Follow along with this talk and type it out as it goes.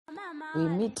We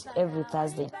meet every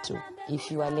Thursday too. If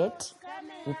you are late,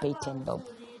 you pay 10 bob.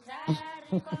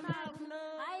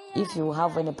 If you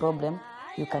have any problem,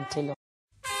 you can tell your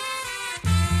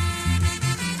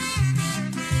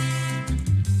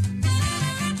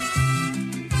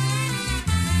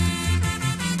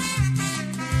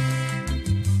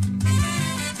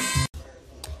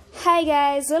Hi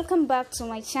guys, welcome back to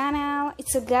my channel.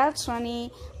 It's a girl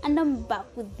Tronwy and I'm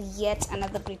back with yet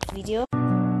another great video.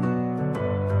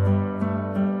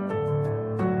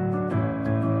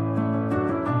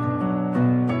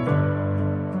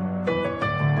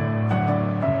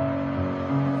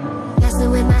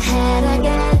 With my head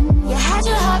again. You had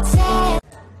your heart set.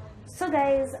 So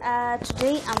guys,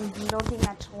 today I'm vlogging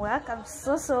at work. I'm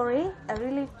so sorry, I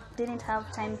really didn't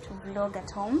have time to vlog at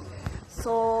home.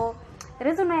 So the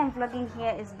reason why I'm vlogging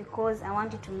here is because I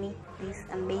wanted to meet this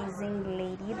amazing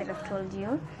lady that I've told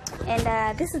you,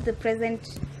 and this is the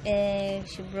present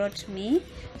she brought me.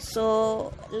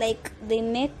 So like they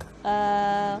make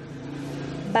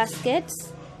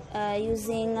baskets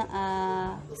using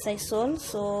sisal.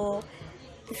 So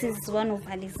this is one of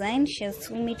her designs. She has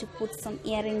told me to put some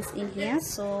earrings in here.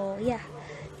 So yeah,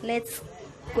 let's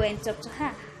go and talk to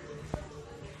her.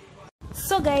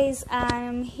 So guys,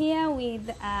 I'm here with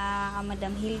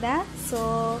Madam Hilda.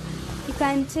 So you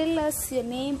can tell us your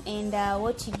name and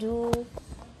what you do.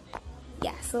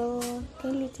 Yeah, so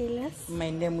can you tell us?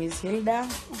 My name is Hilda.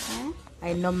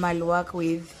 I normally work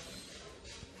with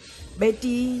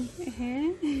Betty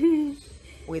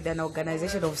with an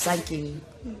organization of Sanking.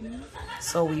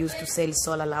 So we used to sell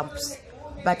solar lamps.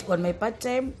 But on my part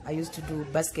time, I used to do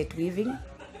basket weaving.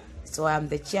 So I'm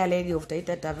the chair lady of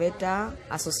Taitataveta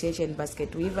Association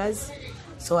Basket Weavers.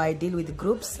 So I deal with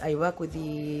groups. I work with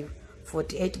the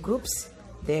 48 groups,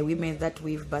 the women that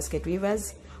weave basket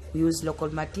weavers. We use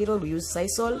local material, we use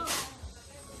sisal.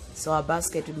 So our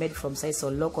basket we made from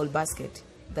sisal, local basket.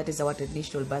 That is our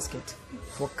traditional basket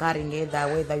for carrying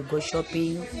whether you go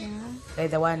shopping,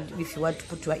 either one if you want to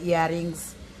put your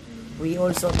earrings. We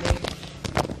also make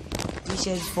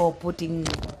dishes for putting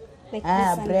Like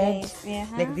bread. Yeah.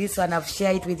 Like this one I've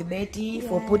shared with Betty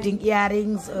for putting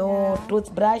earrings or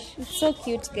toothbrush. It's so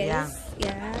cute, guys.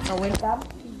 Yeah. So welcome.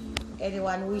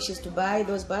 Anyone who wishes to buy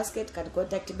those baskets can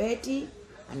contact Betty,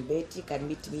 and Betty can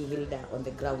meet me, Hilda, on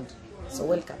the ground. So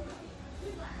welcome.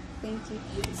 Thank you.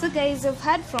 So guys, I've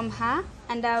heard from her,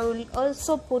 and I will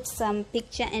also put some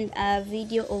picture and a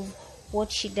video of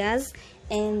what she does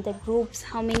and the groups,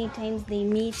 how many times they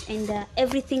meet, and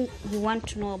everything you want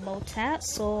to know about her.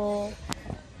 So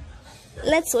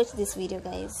let's watch this video,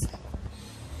 guys.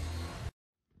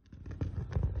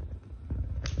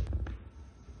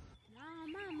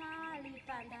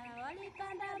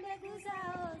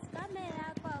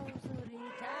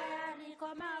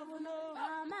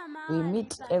 We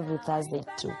meet every Thursday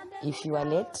too. If you are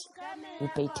late, you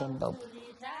pay 10 bob.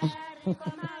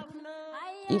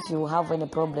 If you have any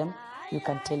problem, you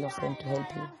can tell your friend to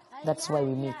help you. That's why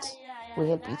we meet. We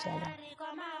help each other.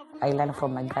 I learned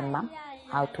from my grandma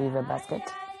how to weave a basket.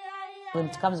 When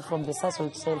it comes from the sisal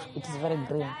itself, it is very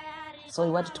green. So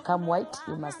you want it to come white,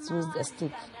 you must use a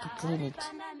stick to clean it.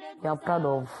 We are proud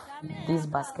of this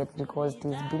basket because it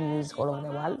is being used all over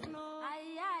the world.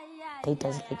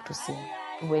 Taitas like to sing.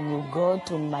 When you go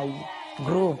to my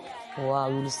group, wow,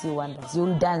 you'll see wonders.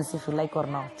 You'll dance if you like or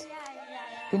not.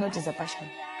 You know, it is a passion.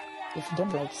 If you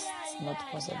don't like, it's not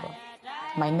possible.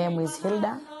 My name is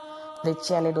Hilda, the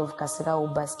chair lady of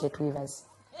Kasirau Basket Weavers.